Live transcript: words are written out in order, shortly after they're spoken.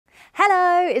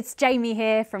Hello, it's Jamie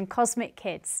here from Cosmic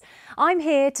Kids. I'm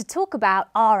here to talk about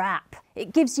our app.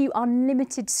 It gives you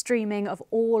unlimited streaming of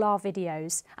all our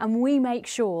videos, and we make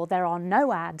sure there are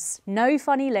no ads, no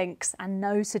funny links and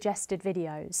no suggested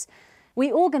videos.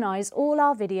 We organise all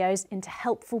our videos into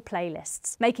helpful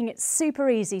playlists, making it super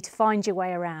easy to find your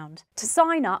way around. To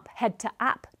sign up, head to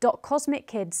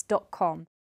app.cosmickids.com.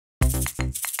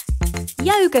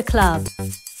 Yoga Club.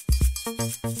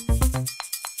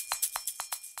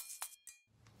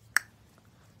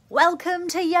 Welcome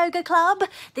to Yoga Club.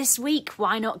 This week,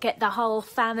 why not get the whole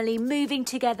family moving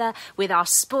together with our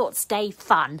sports day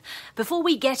fun? Before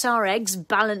we get our eggs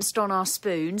balanced on our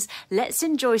spoons, let's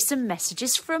enjoy some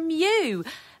messages from you.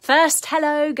 First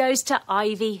hello goes to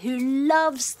Ivy, who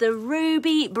loves the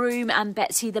Ruby, Broom and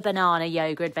Betsy the Banana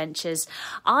yoga adventures.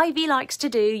 Ivy likes to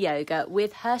do yoga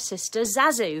with her sister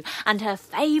Zazu, and her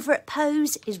favourite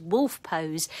pose is wolf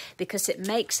pose because it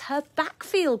makes her back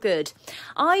feel good.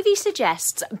 Ivy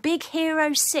suggests Big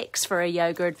Hero 6 for a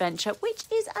yoga adventure, which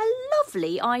is a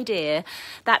lovely idea.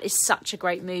 That is such a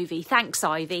great movie. Thanks,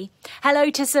 Ivy.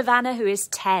 Hello to Savannah, who is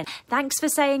 10. Thanks for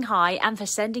saying hi and for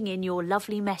sending in your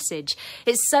lovely message.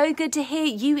 It's so good to hear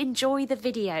you enjoy the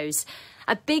videos.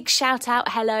 A big shout out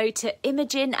hello to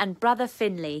Imogen and brother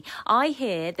Finley. I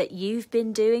hear that you've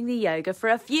been doing the yoga for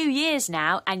a few years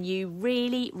now and you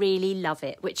really love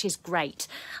it, which is great.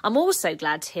 I'm also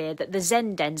glad to hear that the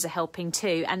Zen Dens are helping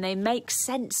too and they make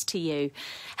sense to you.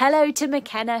 Hello to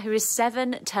McKenna, who is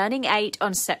 7, turning 8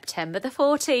 on September the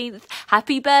 14th.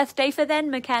 Happy birthday for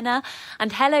then, McKenna.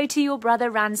 And hello to your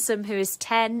brother Ransom, who is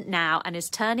 10 now and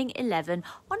is turning 11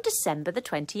 on December the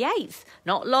 28th.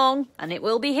 Not long and it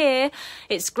will be here.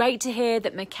 It's great to hear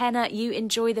that McKenna, you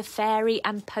enjoy the fairy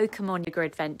and Pokemon yoga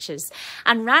adventures.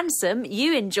 And Ransom,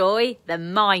 you enjoy the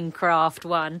Minecraft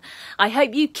one. I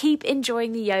hope you keep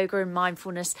enjoying the yoga and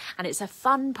mindfulness and it's a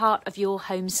fun part of your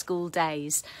homeschool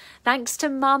days. Thanks to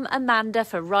Mum Amanda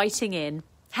for writing in.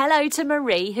 Hello to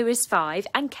Marie, who is 5,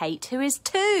 and Kate, who is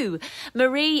 2.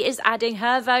 Marie is adding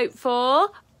her vote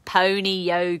for pony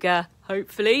yoga.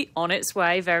 Hopefully on its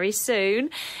way very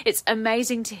soon. It's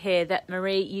amazing to hear that,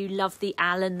 Marie, you love the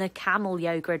Alan the Camel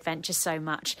yoga adventure so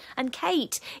much. And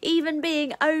Kate, even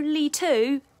being only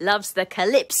 2, loves the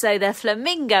Calypso the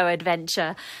Flamingo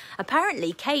adventure.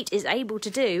 Apparently, Kate is able to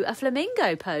do a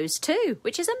flamingo pose too,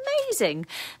 which is amazing.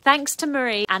 Thanks to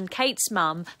Marie and Kate's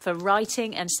mum for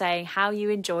writing and saying how you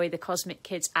enjoy the Cosmic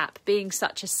Kids app being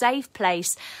such a safe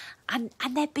place. And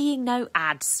there being no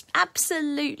ads.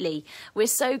 Absolutely. We're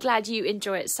so glad you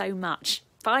enjoy it so much.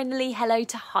 Finally, hello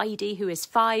to Heidi, who is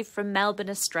 5 from Melbourne,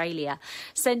 Australia.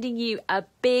 Sending you a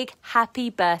big happy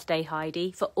birthday,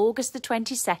 Heidi, for August the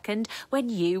 22nd, when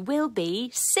you will be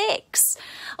 6.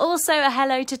 Also, a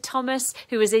hello to Thomas,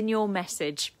 who is in your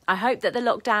message. I hope that the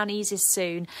lockdown eases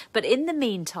soon, but in the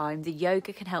meantime, the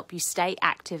yoga can help you stay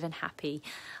active and happy.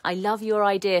 I love your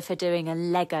idea for doing a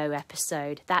Lego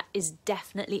episode. That is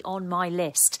definitely on my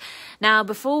list. Now,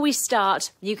 before we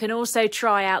start, you can also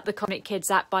try out the Cosmic Kids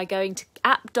app by going to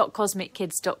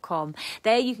app.cosmickids.com.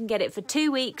 There you can get it for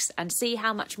 2 weeks and see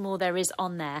how much more there is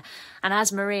on there. And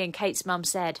as Marie and Kate's mum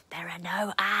said, there are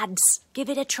no ads. Give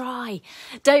it a try.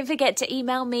 Don't forget to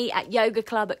email me at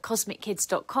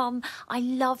yogaclub@cosmickids.com. I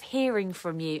love hearing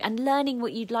from you and learning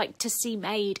what you'd like to see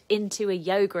made into a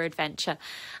yoga adventure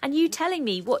and you telling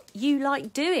me what you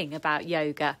like doing about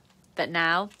yoga. But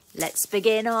now, let's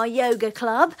begin our yoga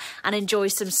club and enjoy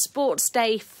some sports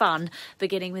day fun,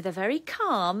 beginning with a very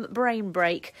calm brain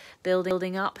break,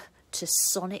 building up to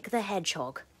Sonic the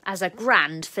Hedgehog as a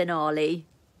grand finale.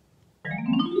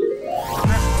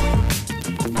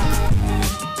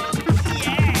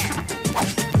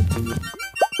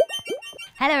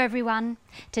 Hello everyone.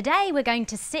 Today we're going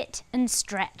to sit and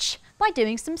stretch by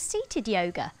doing some seated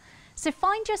yoga. So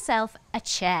find yourself a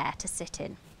chair to sit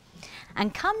in.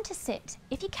 And come to sit,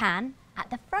 if you can, at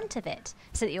the front of it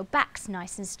so that your back's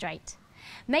nice and straight.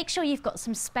 Make sure you've got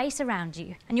some space around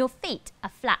you and your feet are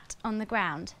flat on the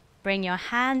ground. Bring your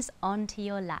hands onto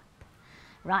your lap.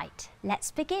 Right,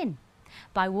 let's begin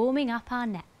by warming up our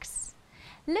necks.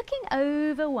 Looking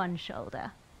over one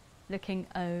shoulder, looking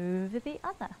over the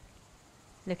other.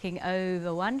 Looking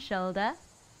over one shoulder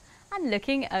and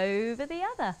looking over the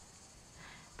other.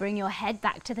 Bring your head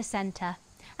back to the centre.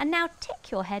 And now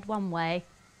tick your head one way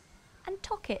and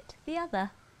tock it the other.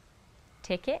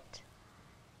 Tick it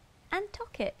and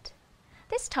tock it.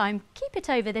 This time keep it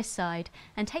over this side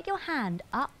and take your hand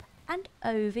up and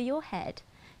over your head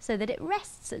so that it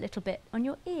rests a little bit on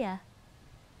your ear.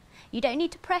 You don't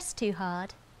need to press too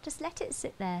hard, just let it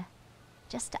sit there,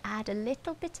 just to add a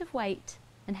little bit of weight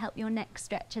and help your neck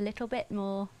stretch a little bit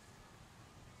more.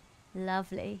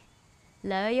 Lovely.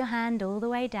 Lower your hand all the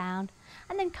way down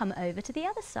and then come over to the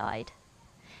other side.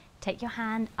 Take your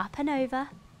hand up and over,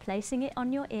 placing it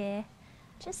on your ear,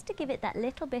 just to give it that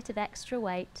little bit of extra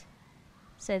weight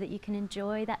so that you can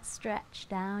enjoy that stretch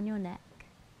down your neck.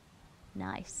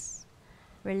 Nice.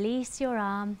 Release your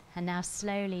arm and now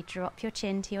slowly drop your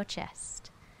chin to your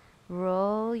chest.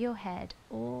 Roll your head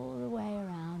all the way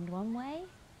around one way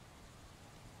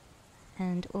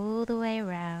and all the way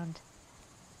around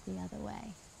the other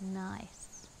way.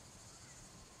 Nice.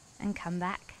 And come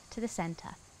back to the center.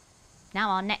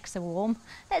 Now our necks are warm,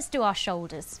 let's do our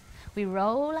shoulders. We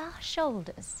roll our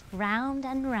shoulders round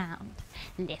and round.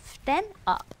 Lift them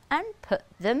up and put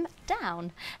them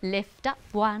down. Lift up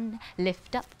one,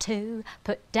 lift up two,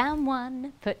 put down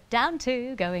one, put down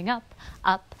two. Going up,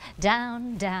 up,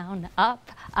 down, down,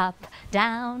 up,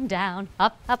 down, down,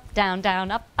 up, down,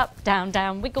 down, up, down,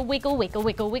 down. Wiggle, wiggle, wiggle,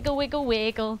 wiggle, wiggle, wiggle,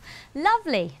 wiggle.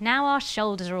 Lovely. Now our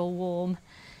shoulders are all warm.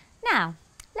 Now,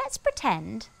 let's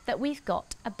pretend that we've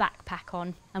got a backpack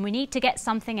on and we need to get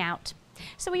something out.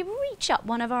 So we reach up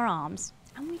one of our arms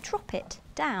and we drop it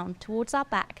down towards our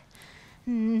back.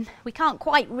 We can't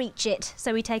quite reach it,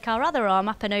 so we take our other arm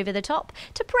up and over the top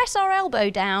to press our elbow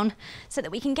down so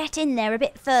that we can get in there a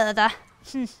bit further.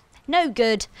 No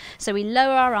good. So we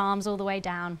lower our arms all the way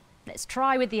down. Let's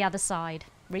try with the other side.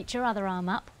 Reach your other arm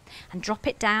up and drop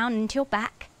it down into your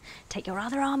back. Take your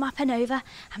other arm up and over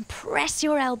and press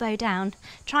your elbow down.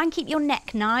 Try and keep your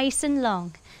neck nice and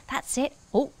long. That's it.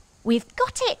 Oh, we've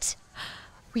got it.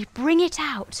 We bring it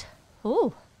out.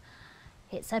 Oh,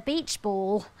 it's a beach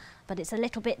ball, but it's a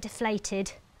little bit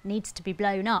deflated. Needs to be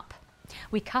blown up.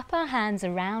 We cup our hands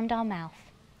around our mouth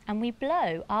and we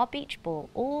blow our beach ball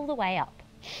all the way up.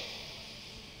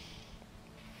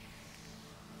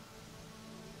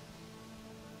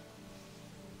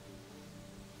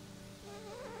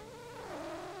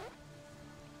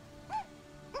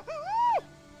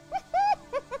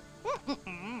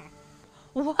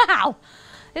 Wow,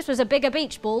 this was a bigger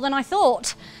beach ball than I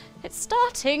thought. It's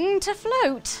starting to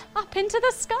float up into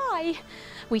the sky.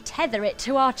 We tether it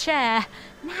to our chair.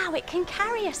 Now it can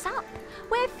carry us up.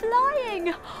 We're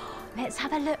flying. Let's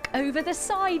have a look over the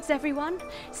sides, everyone.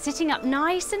 Sitting up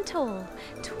nice and tall.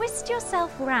 Twist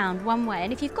yourself round one way,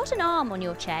 and if you've got an arm on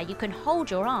your chair, you can hold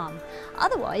your arm.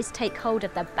 Otherwise, take hold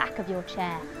of the back of your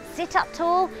chair. Sit up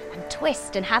tall and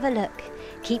twist and have a look.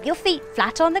 Keep your feet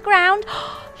flat on the ground.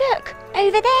 Look,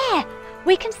 over there.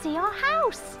 We can see our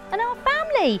house and our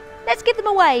family. Let's give them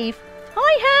a wave.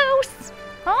 Hi, house.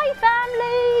 Hi,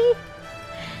 family.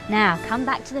 Now, come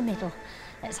back to the middle.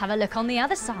 Let's have a look on the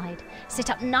other side.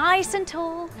 Sit up nice and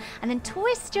tall and then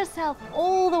twist yourself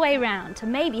all the way round to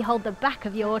maybe hold the back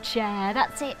of your chair.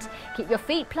 That's it. Keep your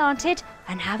feet planted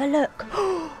and have a look.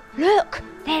 Look,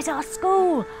 there's our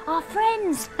school, our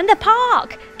friends and the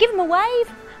park. Give them a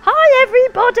wave. Hi,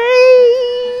 everybody.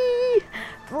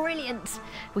 Brilliant.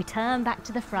 We turn back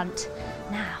to the front.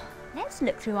 Now, let's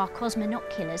look through our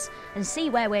cosminoculars and see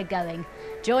where we're going.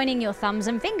 Joining your thumbs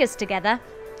and fingers together,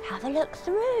 have a look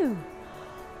through.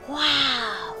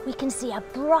 Wow, we can see a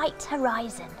bright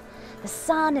horizon. The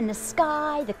sun in the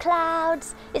sky, the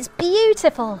clouds. It's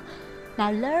beautiful.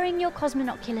 Now, lowering your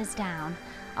cosminoculars down,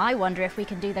 I wonder if we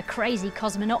can do the crazy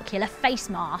cosminocular face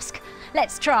mask.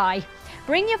 Let's try.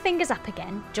 Bring your fingers up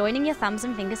again, joining your thumbs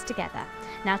and fingers together.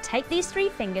 Now take these 3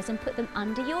 fingers and put them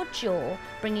under your jaw,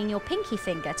 bringing your pinky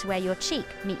finger to where your cheek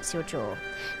meets your jaw.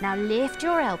 Now lift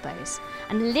your elbows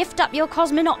and lift up your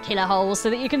cosminocular holes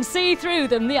so that you can see through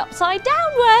them the upside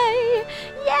down way.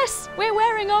 Yes, we're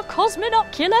wearing our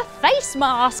cosminocular face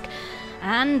mask.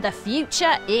 And the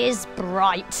future is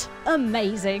bright.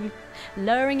 Amazing.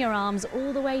 Lowering your arms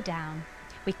all the way down.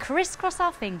 We crisscross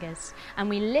our fingers and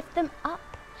we lift them up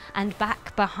and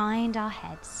back behind our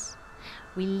heads.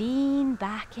 We lean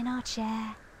back in our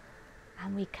chair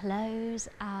and we close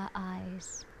our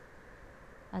eyes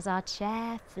as our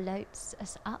chair floats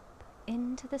us up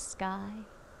into the sky.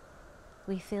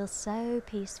 We feel so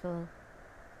peaceful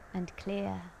and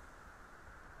clear,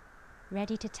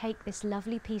 ready to take this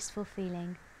lovely peaceful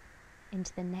feeling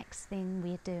into the next thing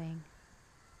we're doing.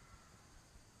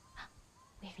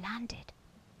 We've landed.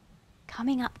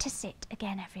 Coming up to sit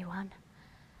again, everyone.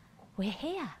 We're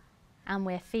here and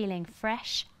we're feeling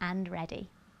fresh and ready.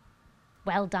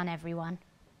 Well done, everyone.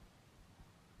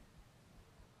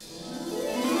 The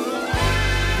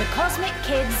Cosmic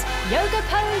Kids Yoga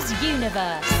Pose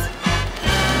Universe.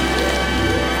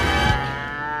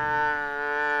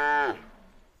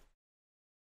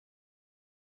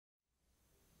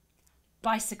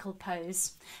 Bicycle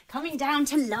pose. Coming down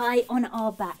to lie on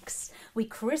our backs. We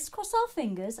crisscross our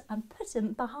fingers and put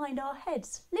them behind our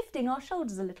heads, lifting our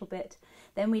shoulders a little bit.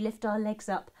 Then we lift our legs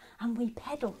up and we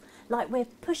pedal like we're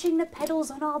pushing the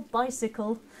pedals on our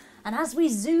bicycle. And as we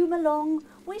zoom along,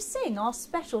 we sing our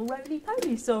special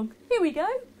roly-poly song. Here we go.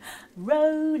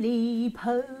 Roly-poly,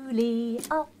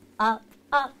 up, up,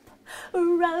 up.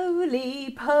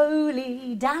 Roly-poly,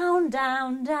 down,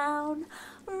 down, down.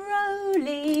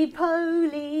 Roly-poly,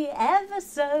 ever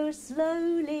so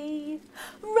slowly.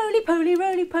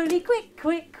 Roly-poly, quick,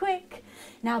 quick, quick.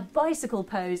 Now, bicycle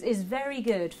pose is very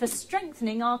good for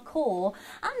strengthening our core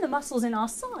and the muscles in our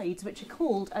sides, which are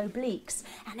called obliques.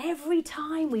 And every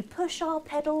time we push our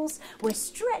pedals, we're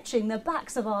stretching the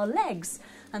backs of our legs.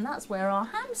 And that's where our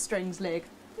hamstrings live.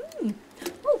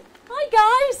 Oh, hi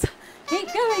guys.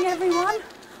 Keep going, everyone.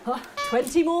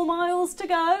 20 more miles to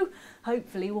go.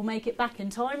 Hopefully we'll make it back in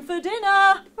time for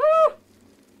dinner. Woo!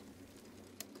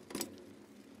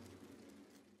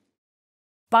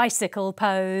 Bicycle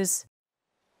pose.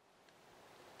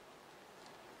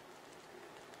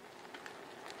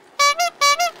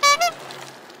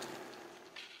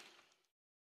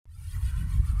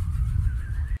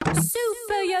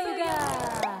 Super yoga.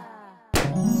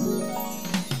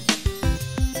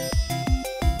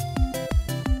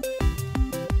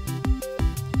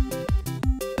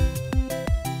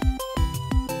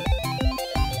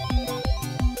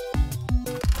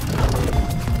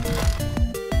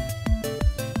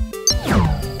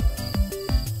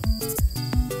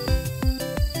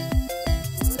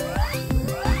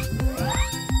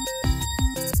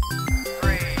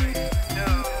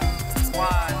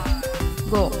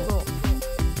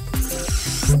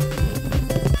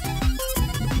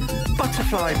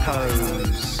 Butterfly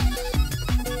pose.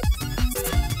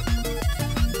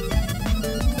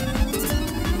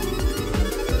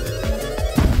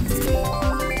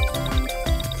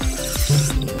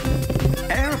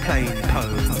 Aeroplane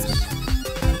pose.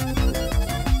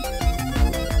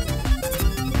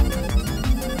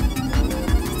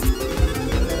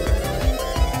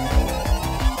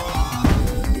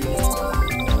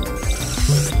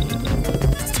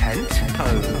 Tent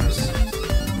pose.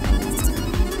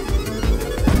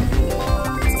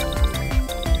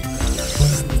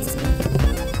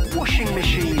 Washing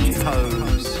machine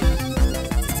pose.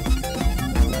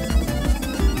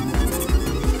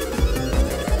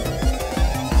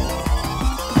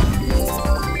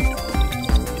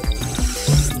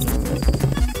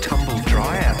 Tumble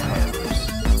dryer pose.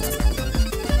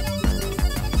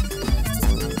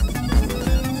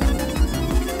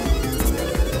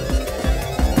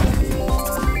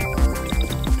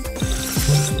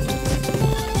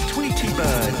 Tweety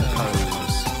bird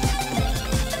pose.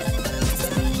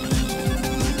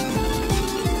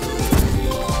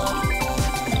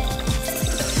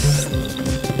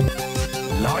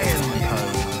 Lion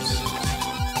pose.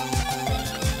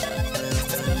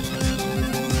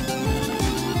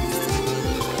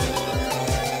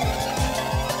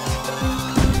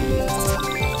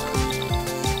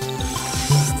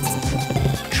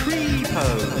 Tree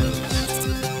pose.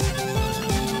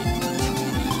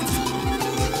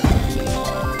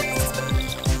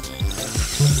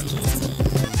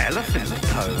 Elephant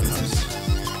pose.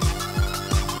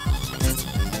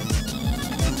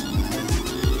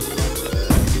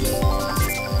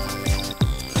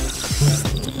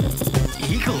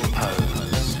 Eagle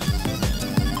pose.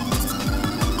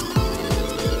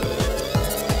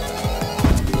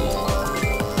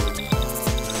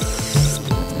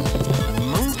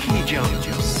 Monkey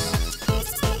jumps.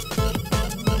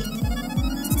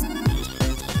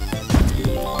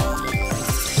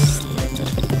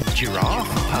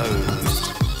 Giraffe pose.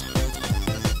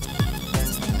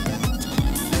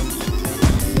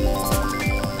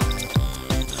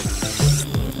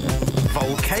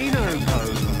 Volcano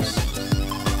pose.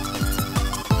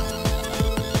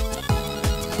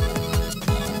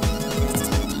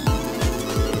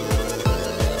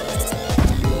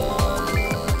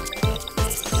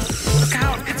 Look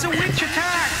out, it's a witch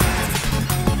attack!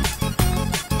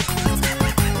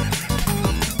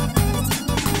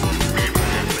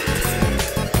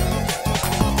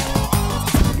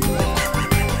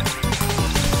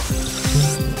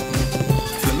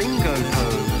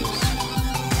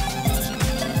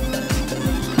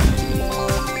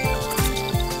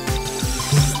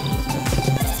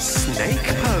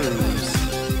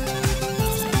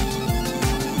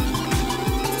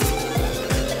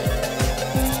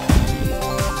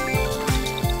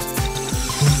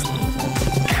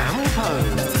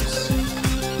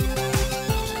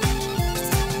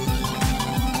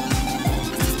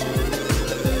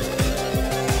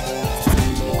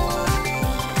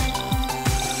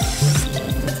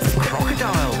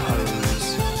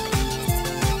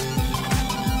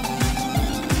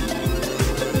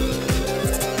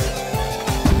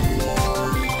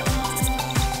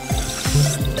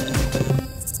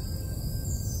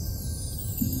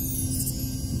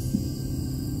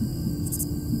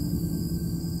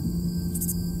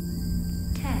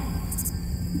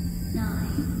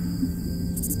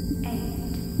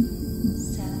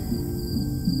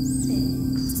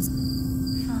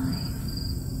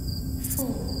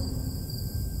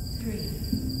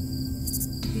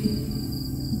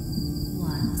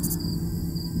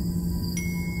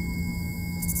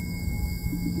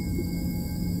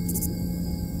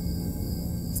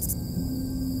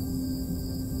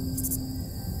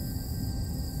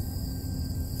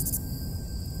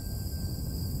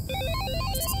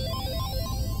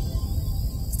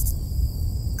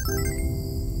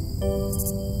 Hello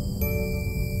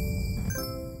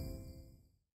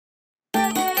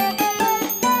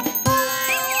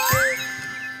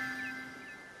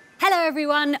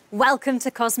everyone, welcome to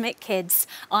Cosmic Kids.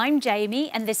 I'm Jamie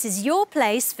and this is your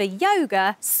place for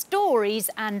yoga,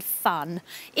 stories and fun.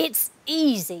 It's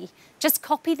easy. Just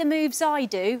copy the moves I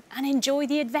do and enjoy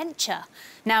the adventure.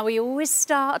 Now we always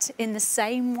start in the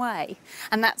same way,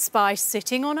 and that's by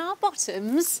sitting on our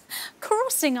bottoms,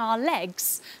 crossing our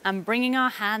legs and bringing our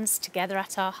hands together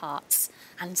at our hearts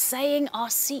and saying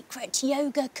our secret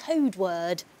yoga code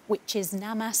word, which is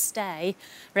Namaste.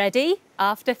 Ready?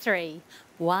 After 3.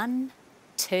 1,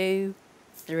 2,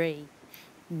 3.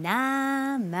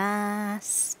 Namaste.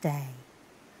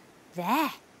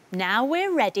 There. Now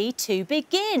we're ready to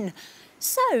begin.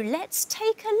 So let's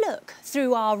take a look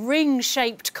through our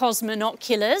ring-shaped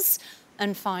cosmonoculars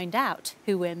and find out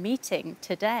who we're meeting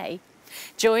today.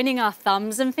 Joining our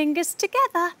thumbs and fingers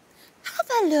together, have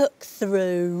a look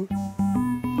through.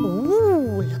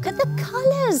 Ooh, look at the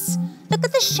colours. Look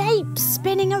at the shapes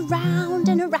spinning around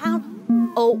and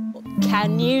around. Oh,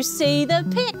 can you see the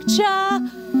picture?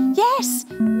 Yes,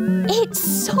 it's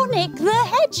Sonic the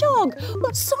Hedgehog.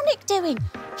 What's Sonic doing?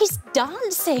 He's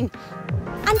dancing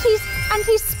and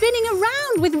he's spinning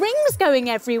around with rings going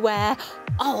everywhere.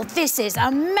 Oh, this is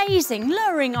amazing.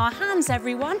 Lowering our hands,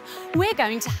 everyone. We're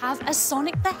going to have a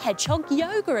Sonic the Hedgehog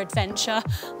yoga adventure.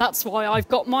 That's why I've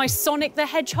got my Sonic the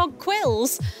Hedgehog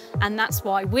quills. And that's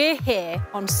why we're here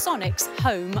on Sonic's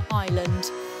home island.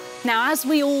 Now, as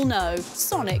we all know,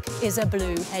 Sonic is a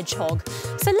blue hedgehog.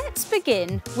 So let's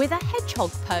begin with a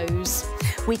hedgehog pose.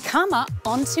 We come up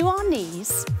onto our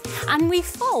knees and we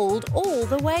fold all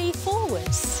the way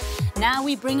forwards. Now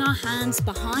we bring our hands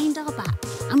behind our back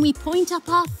and we point up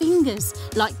our fingers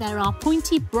like they're our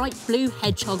pointy bright blue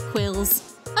hedgehog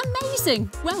quills. Amazing!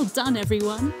 Well done,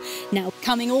 everyone. Now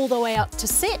coming all the way up to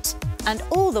sit and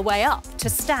all the way up to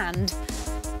stand.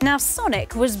 Now,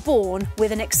 Sonic was born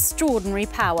with an extraordinary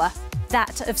power,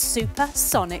 that of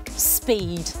supersonic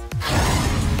speed.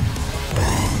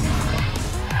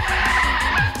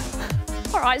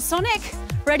 All right, Sonic,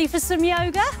 ready for some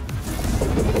yoga?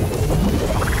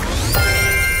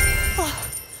 Oh,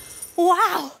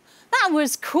 wow, that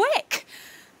was quick.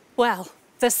 Well,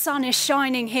 the sun is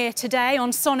shining here today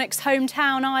on Sonic's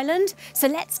hometown island, so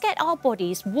let's get our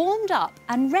bodies warmed up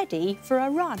and ready for a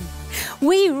run.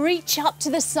 We reach up to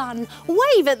the sun,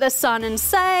 wave at the sun and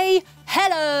say,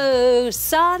 "Hello,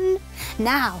 sun."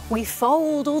 Now we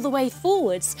fold all the way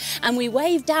forwards and we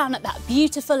wave down at that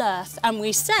beautiful earth and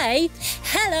we say,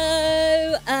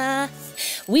 "Hello,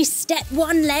 earth." We step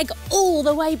one leg all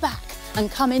the way back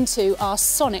and come into our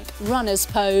Sonic runner's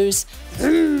pose.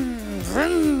 Vroom,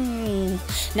 vroom.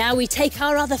 Now we take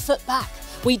our other foot back.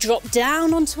 We drop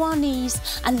down onto our knees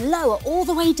and lower all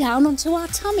the way down onto our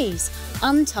tummies,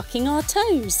 untucking our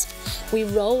toes. We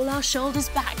roll our shoulders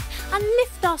back and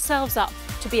lift ourselves up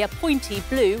to be a pointy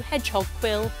blue hedgehog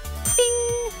quill.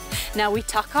 Bing! Now we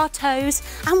tuck our toes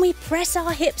and we press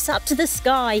our hips up to the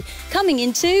sky, coming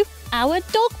into our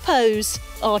dog pose,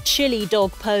 our chili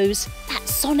dog pose.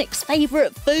 That's Sonic's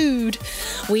favourite food.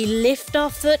 We lift our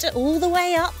foot all the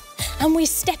way up and we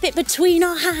step it between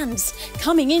our hands,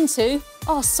 coming into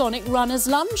our Sonic runner's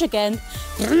lunge again.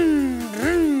 Vroom,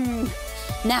 vroom.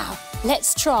 Now,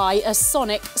 let's try a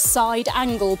Sonic side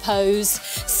angle pose.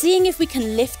 Seeing if we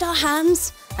can lift our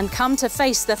hands and come to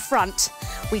face the front.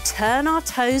 We turn our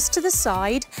toes to the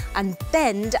side and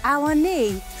bend our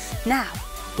knee. Now,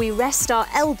 we rest our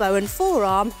elbow and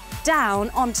forearm down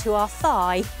onto our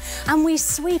thigh and we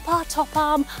sweep our top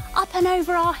arm up and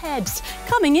over our heads,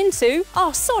 coming into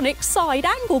our Sonic side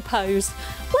angle pose.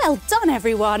 Well done,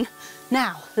 everyone.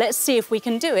 Now, let's see if we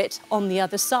can do it on the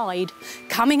other side.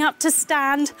 Coming up to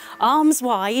stand, arms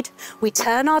wide, we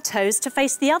turn our toes to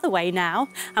face the other way now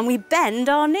and we bend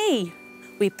our knee.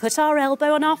 We put our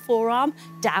elbow on our forearm,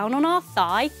 down on our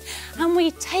thigh, and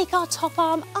we take our top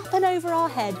arm up and over our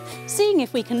head, seeing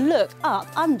if we can look up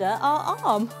under our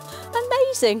arm.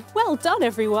 Amazing, well done,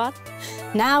 everyone.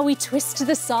 Now we twist to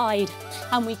the side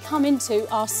and we come into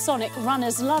our Sonic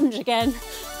runner's lunge again.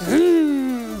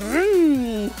 Vroom,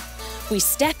 vroom. We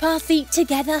step our feet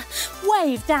together,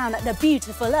 wave down at the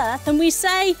beautiful earth and we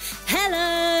say,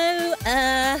 "Hello,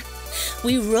 earth."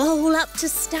 We roll up to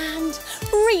stand,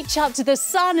 reach up to the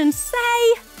sun and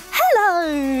say,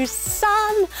 "Hello,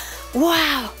 sun."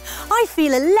 Wow, I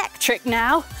feel electric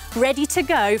now, ready to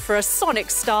go for a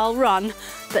Sonic-style run.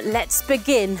 But let's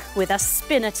begin with a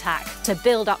spin attack to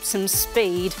build up some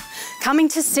speed. Coming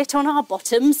to sit on our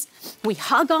bottoms, we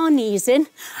hug our knees in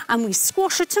and we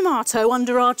squash a tomato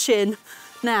under our chin.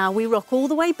 Now we rock all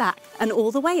the way back and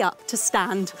all the way up to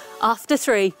stand. After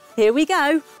 3, here we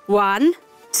go. 1,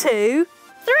 2,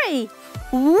 3.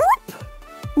 Whoop!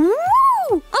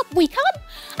 Woo! Up we come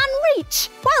and reach.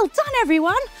 Well done,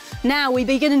 everyone. Now we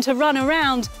begin to run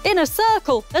around in a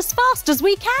circle as fast as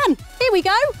we can. Here we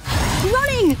go.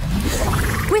 Running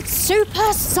with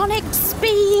supersonic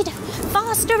speed.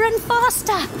 Faster and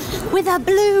faster, with a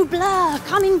blue blur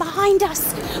coming behind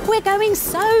us. We're going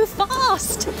so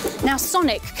fast. Now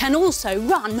Sonic can also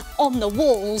run on the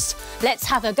walls. Let's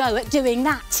have a go at doing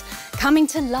that. Coming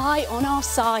to lie on our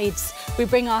sides. We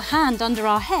bring our hand under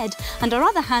our head and our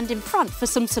other hand in front for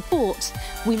some support.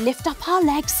 We lift up our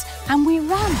legs and we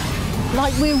run,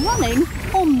 like we're running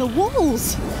on the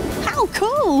walls. How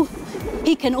cool!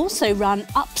 He can also run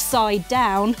upside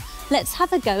down. Let's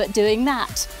have a go at doing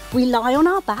that. We lie on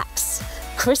our backs,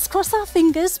 crisscross our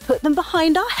fingers, put them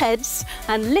behind our heads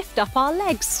and lift up our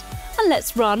legs. And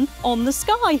let's run on the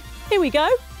sky. Here we go.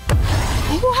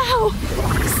 Wow,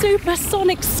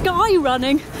 supersonic sky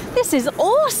running. This is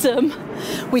awesome.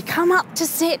 We come up to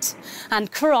sit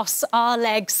and cross our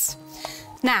legs.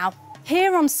 Now,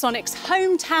 here on Sonic's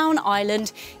hometown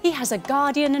island, he has a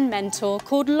guardian and mentor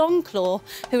called Longclaw,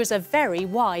 who is a very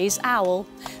wise owl.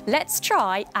 Let's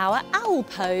try our owl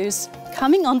pose.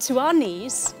 Coming onto our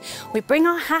knees, we bring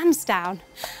our hands down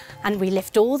and we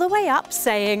lift all the way up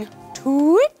saying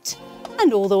toot,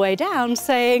 and all the way down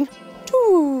saying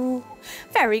too.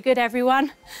 Very good,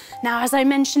 everyone. Now, as I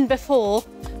mentioned before,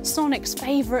 Sonic's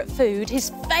favourite food,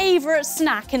 his favourite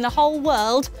snack in the whole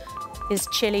world, is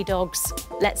chili dogs.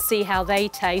 Let's see how they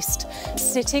taste.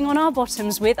 Sitting on our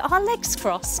bottoms with our legs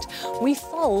crossed, we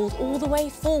fold all the way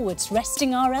forwards,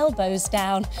 resting our elbows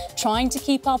down, trying to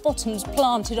keep our bottoms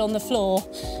planted on the floor.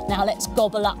 Now let's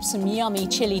gobble up some yummy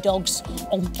chili dogs.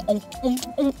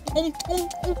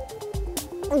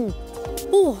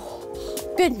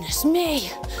 Oh, goodness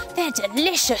me, they're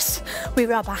delicious. We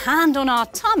rub a hand on our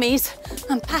tummies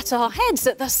and pat our heads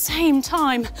at the same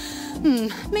time.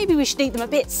 Maybe we should eat them a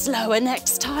bit slower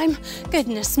next time.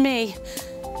 Goodness me.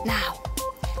 Now,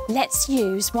 let's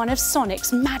use one of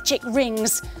Sonic's magic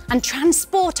rings and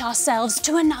transport ourselves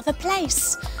to another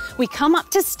place. We come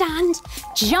up to stand,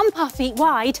 jump our feet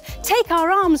wide, take our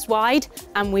arms wide,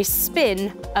 and we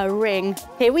spin a ring.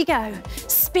 Here we go,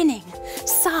 spinning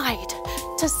side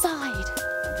to side.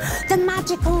 The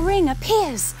magical ring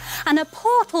appears and a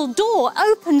portal door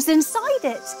opens inside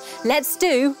it. Let's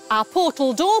do our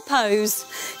portal door pose.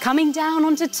 Coming down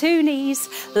onto 2 knees,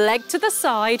 leg to the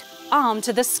side, arm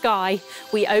to the sky.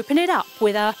 We open it up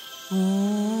with a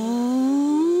ooh.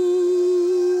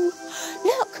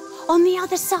 Look, on the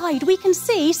other side we can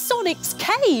see Sonic's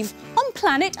cave on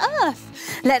planet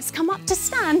Earth. Let's come up to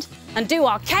stand and do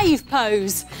our cave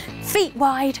pose. Feet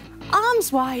wide,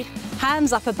 arms wide,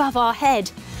 hands up above our head.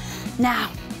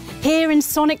 Now, here in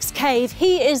Sonic's cave,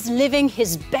 he is living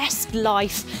his best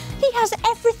life. He has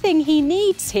everything he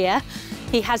needs here.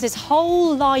 He has his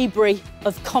whole library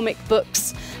of comic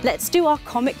books. Let's do our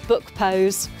comic book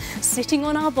pose. Sitting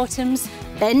on our bottoms,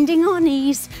 bending our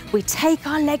knees, we take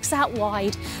our legs out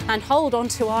wide and hold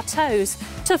onto our toes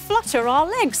to flutter our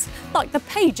legs like the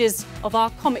pages of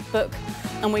our comic book.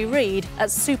 And we read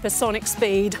at supersonic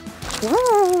speed.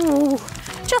 Woo!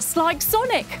 Just like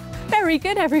Sonic. Very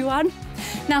good, everyone.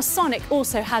 Now, Sonic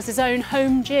also has his own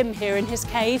home gym here in his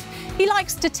cave. He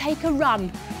likes to take a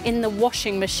run in the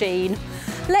washing machine.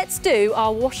 Let's do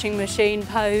our washing machine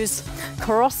pose.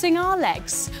 Crossing our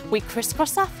legs, we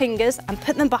crisscross our fingers and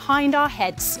put them behind our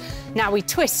heads. Now we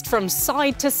twist from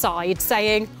side to side,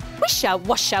 saying, wisha,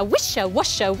 washa, wisha,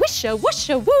 washa, wisha,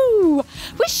 washa, woo!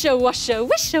 Wisha, washa,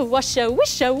 wisha, washa,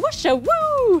 wisha, washa,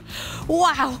 woo!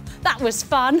 Wow, that was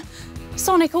fun.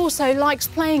 Sonic also likes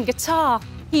playing guitar.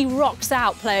 He rocks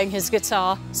out playing his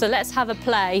guitar. So let's have a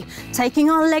play. Taking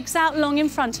our legs out long in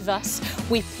front of us,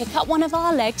 we pick up one of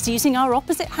our legs using our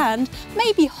opposite hand,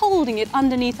 maybe holding it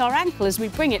underneath our ankle as we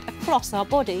bring it across our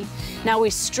body. Now we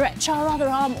stretch our other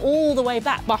arm all the way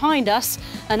back behind us,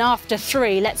 and after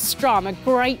 3, let's strum a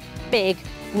great big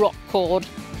rock chord.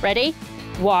 Ready?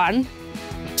 1,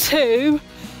 2,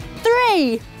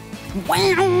 3.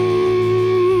 Wow!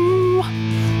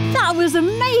 That was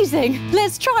amazing.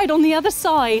 Let's try it on the other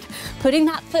side. Putting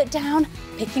that foot down,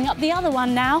 picking up the other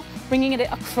one now, bringing it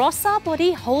across our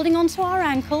body, holding onto our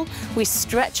ankle. We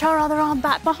stretch our other arm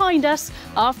back behind us.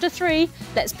 After 3,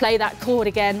 let's play that chord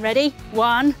again. Ready?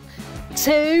 1,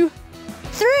 2,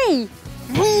 3.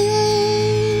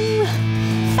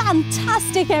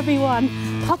 Fantastic, everyone.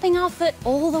 Popping our foot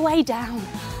all the way down.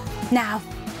 Now,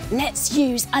 let's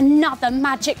use another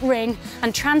magic ring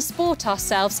and transport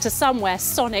ourselves to somewhere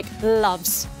Sonic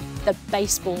loves, the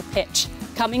baseball pitch.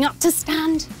 Coming up to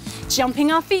stand,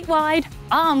 jumping our feet wide,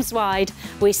 arms wide.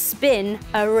 We spin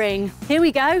a ring. Here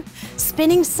we go.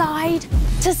 Spinning side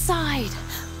to side.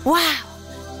 Wow,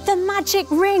 the magic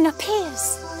ring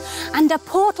appears. And a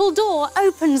portal door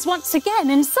opens once again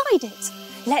inside it.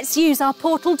 Let's use our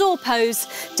portal door pose.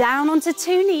 Down onto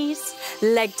 2 knees,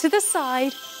 leg to the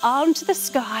side, arm to the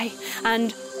sky,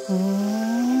 and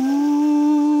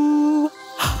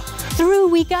through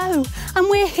we go. And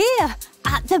we're here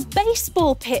at the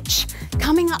baseball pitch,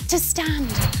 coming up to stand.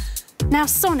 Now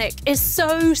Sonic is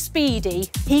so speedy,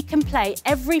 he can play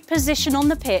every position on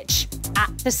the pitch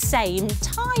at the same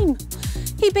time.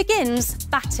 He begins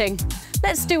batting.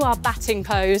 Let's do our batting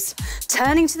pose.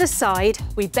 Turning to the side,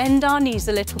 we bend our knees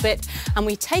a little bit and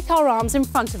we take our arms in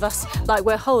front of us like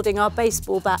we're holding our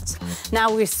baseball bat.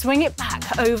 Now we swing it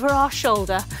back over our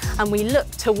shoulder and we look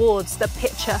towards the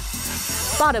pitcher.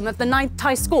 Bottom of the 9th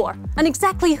tie score, and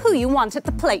exactly who you want at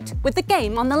the plate with the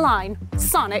game on the line,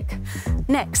 Sonic.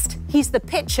 Next, he's the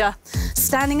pitcher.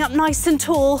 Standing up nice and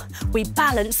tall, we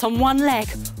balance on one leg.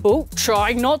 Oh,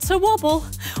 trying not to wobble.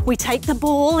 We take the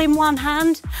ball in one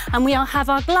hand and we have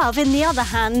our glove in the other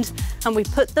hand and we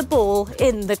put the ball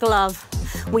in the glove.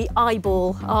 We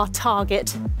eyeball our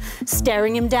target,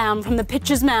 staring him down from the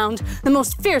pitcher's mound, the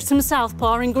most fearsome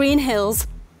southpaw in Green Hills,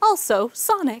 also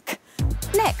Sonic.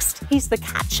 Next, he's the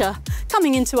catcher,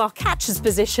 coming into our catcher's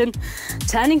position.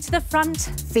 Turning to the front,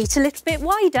 feet a little bit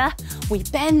wider, we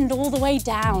bend all the way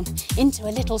down into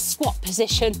a little squat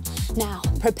position. Now,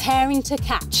 preparing to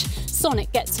catch,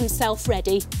 Sonic gets himself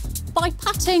ready by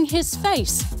patting his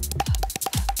face,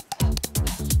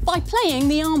 by playing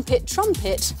the armpit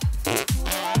trumpet,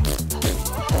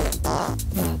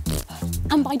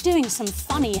 and by doing some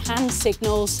funny hand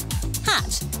signals.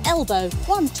 Hat, elbow,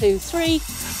 1, 2, 3,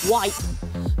 wipe.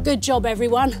 Good job,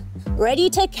 everyone. Ready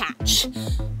to catch.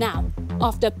 Now,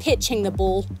 after pitching the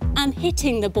ball and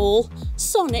hitting the ball,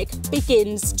 Sonic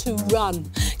begins to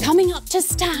run. Coming up to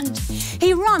stand,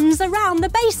 he runs around the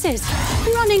bases,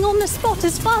 running on the spot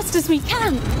as fast as we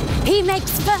can. He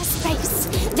makes first base,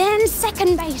 then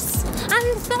second base,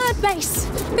 and third base,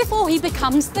 before he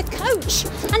becomes the coach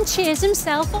and cheers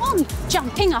himself on,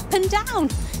 jumping up and down.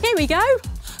 Here we go.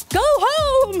 Go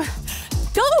home!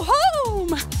 Go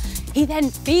home! He then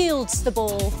fields the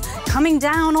ball, coming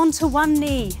down onto one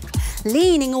knee,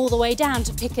 leaning all the way down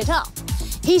to pick it up.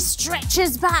 He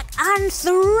stretches back and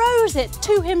throws it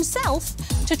to himself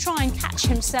to try and catch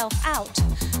himself out.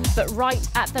 But right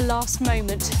at the last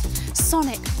moment,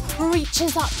 Sonic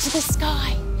reaches up to the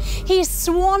sky. He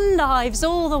swan dives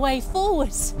all the way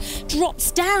forwards,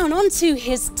 drops down onto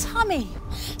his tummy,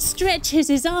 stretches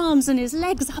his arms and his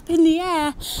legs up in the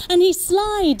air, and he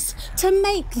slides to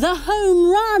make the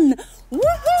home run.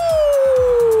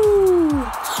 Woohoo!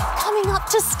 Coming up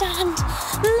to stand,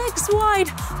 legs wide,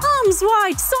 arms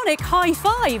wide, Sonic high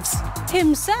fives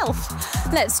himself.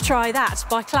 Let's try that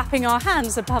by clapping our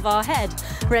hands above our head.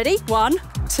 Ready? 1,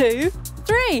 2,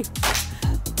 3.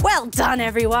 Well done,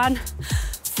 everyone.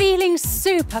 Feeling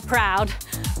super proud.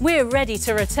 We're ready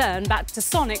to return back to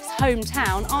Sonic's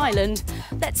hometown island.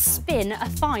 Let's spin a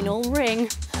final ring.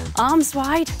 Arms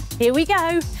wide, here we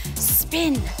go.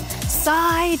 Spin,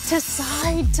 side to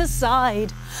side to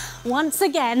side. Once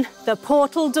again, the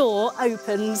portal door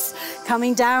opens,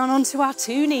 coming down onto our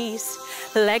 2 knees,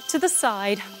 leg to the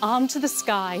side, arm to the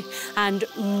sky, and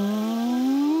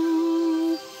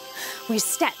we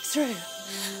step through.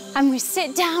 And we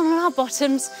sit down on our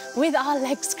bottoms with our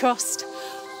legs crossed.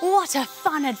 What a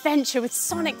fun adventure with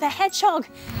Sonic the Hedgehog.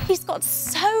 He's got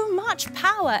so much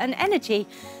power and energy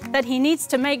that he needs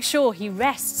to make sure he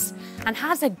rests and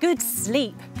has a good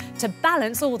sleep to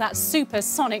balance all that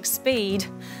supersonic speed.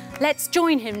 Let's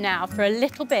join him now for a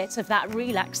little bit of that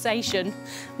relaxation.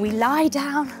 We lie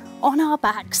down on our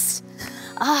backs,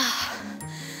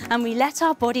 and we let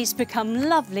our bodies become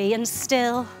lovely and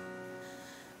still.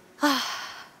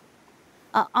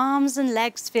 Our arms and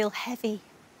legs feel heavy,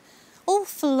 all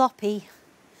floppy,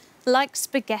 like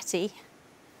spaghetti.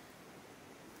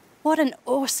 What an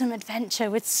awesome adventure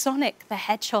with Sonic the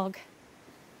Hedgehog.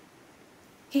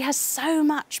 He has so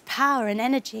much power and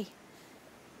energy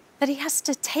that he has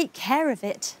to take care of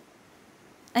it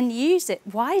and use it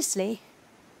wisely.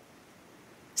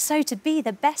 So to be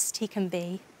the best he can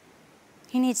be,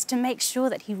 he needs to make sure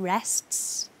that he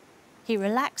rests, he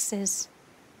relaxes,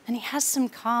 and he has some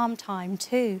calm time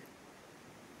too,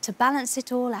 to balance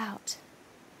it all out,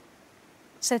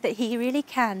 so that he really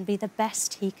can be the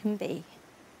best he can be.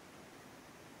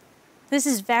 This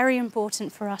is very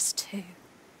important for us too.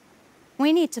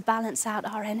 We need to balance out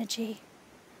our energy,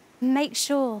 make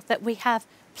sure that we have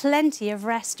plenty of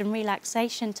rest and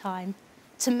relaxation time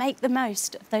to make the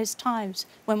most of those times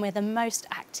when we're the most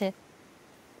active.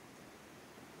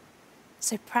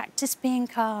 So practice being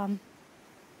calm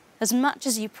as much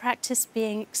as you practice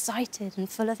being excited and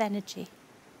full of energy.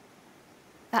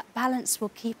 That balance will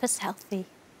keep us healthy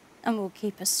and will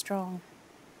keep us strong.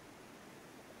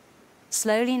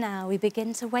 Slowly now we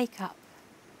begin to wake up,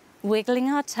 wiggling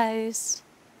our toes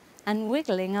and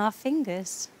wiggling our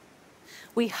fingers.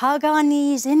 We hug our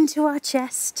knees into our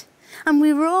chest and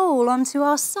we roll onto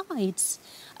our sides,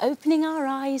 opening our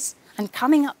eyes and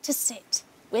coming up to sit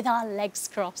with our legs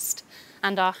crossed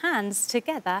and our hands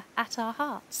together at our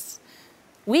hearts.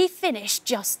 We finish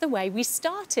just the way we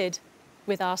started,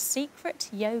 with our secret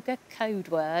yoga code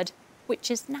word,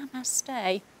 which is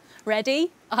Namaste.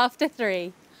 Ready? After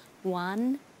 3.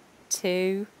 1,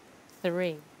 2,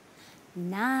 3.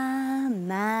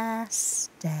 Namaste.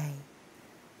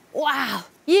 Wow,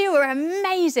 you were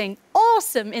amazing,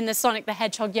 awesome in the Sonic the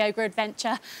Hedgehog yoga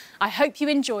adventure. I hope you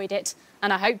enjoyed it,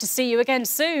 and I hope to see you again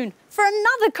soon for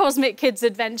another Cosmic Kids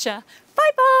adventure.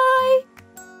 Bye-bye.